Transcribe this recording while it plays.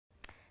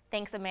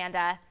Thanks,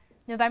 Amanda.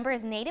 November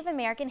is Native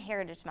American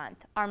Heritage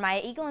Month. Our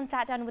Maya ELN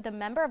sat down with a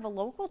member of a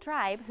local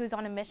tribe who's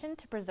on a mission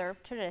to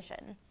preserve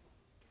tradition.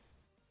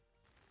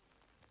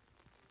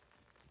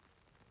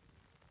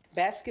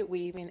 Basket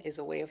weaving is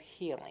a way of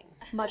healing.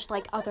 Much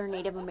like other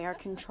Native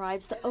American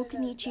tribes, the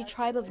Occaneechi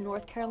tribe of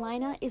North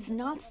Carolina is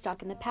not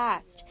stuck in the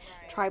past.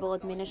 Tribal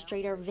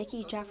Administrator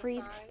Vicki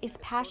Jeffries is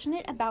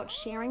passionate about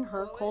sharing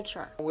her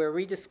culture. We're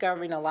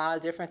rediscovering a lot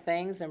of different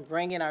things and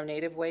bringing our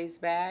Native ways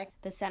back.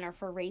 The Center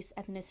for Race,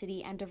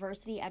 Ethnicity, and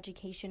Diversity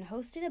Education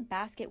hosted a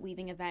basket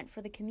weaving event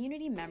for the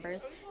community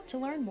members to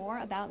learn more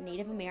about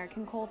Native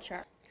American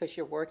culture. Because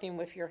you're working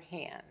with your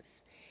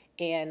hands.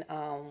 And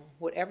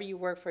whatever you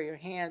work for your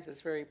hands is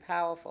very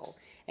powerful.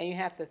 And you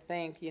have to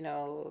think, you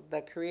know,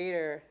 the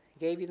Creator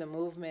gave you the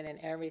movement and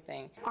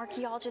everything.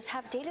 Archaeologists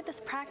have dated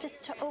this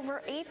practice to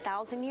over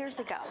 8,000 years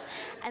ago,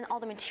 and all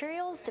the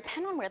materials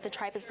depend on where the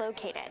tribe is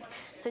located.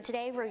 So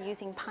today we're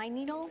using pine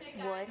needle,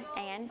 wood,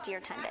 and deer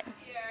tendon.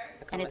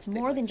 And it's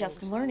more than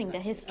just learning the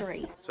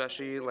history.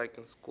 Especially like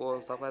in school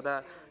and stuff like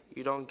that,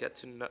 you don't get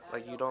to know,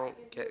 you don't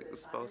get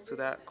exposed to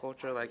that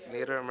culture like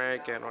Native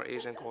American or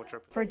Asian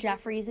culture. For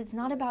Jeffries, it's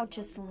not about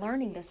just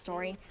learning the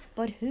story,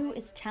 but who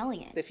is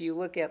telling it. If you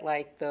look at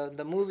like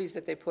the movies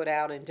that they put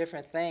out and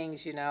different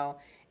things, you know,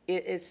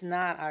 it's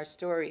not our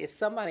story. It's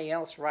somebody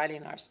else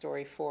writing our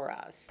story for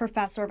us.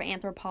 Professor of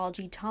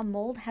Anthropology Tom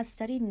Mold has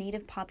studied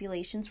Native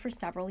populations for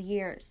several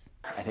years.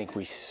 I think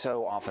we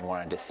so often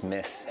want to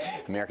dismiss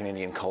American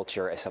Indian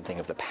culture as something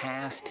of the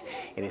past.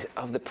 It is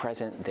of the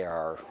present. There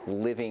are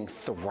living,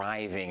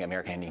 thriving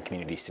American Indian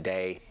communities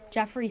today.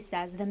 Jeffries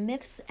says the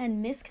myths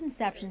and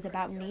misconceptions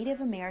about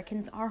Native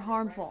Americans are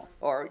harmful.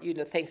 Or, you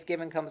know,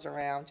 Thanksgiving comes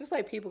around, just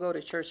like people go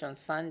to church on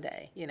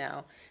Sunday, you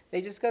know.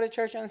 They just go to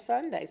church on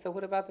Sunday, so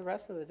what about the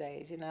rest of the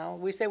days, you know?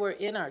 We say we're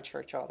in our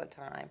church all the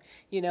time.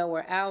 You know,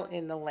 we're out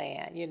in the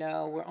land, you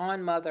know, we're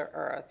on Mother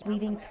Earth.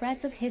 Weaving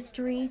threads of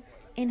history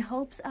in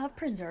hopes of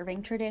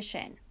preserving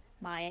tradition.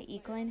 Maya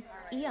ELN,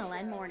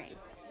 ELN Morning.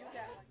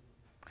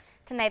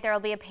 Tonight there will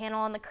be a panel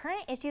on the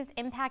current issues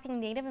impacting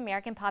Native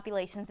American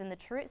populations in the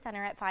Truett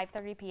Center at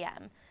 5:30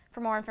 p.m.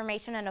 For more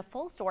information and a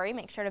full story,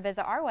 make sure to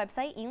visit our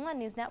website,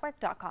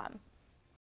 elnnewsnetwork.com.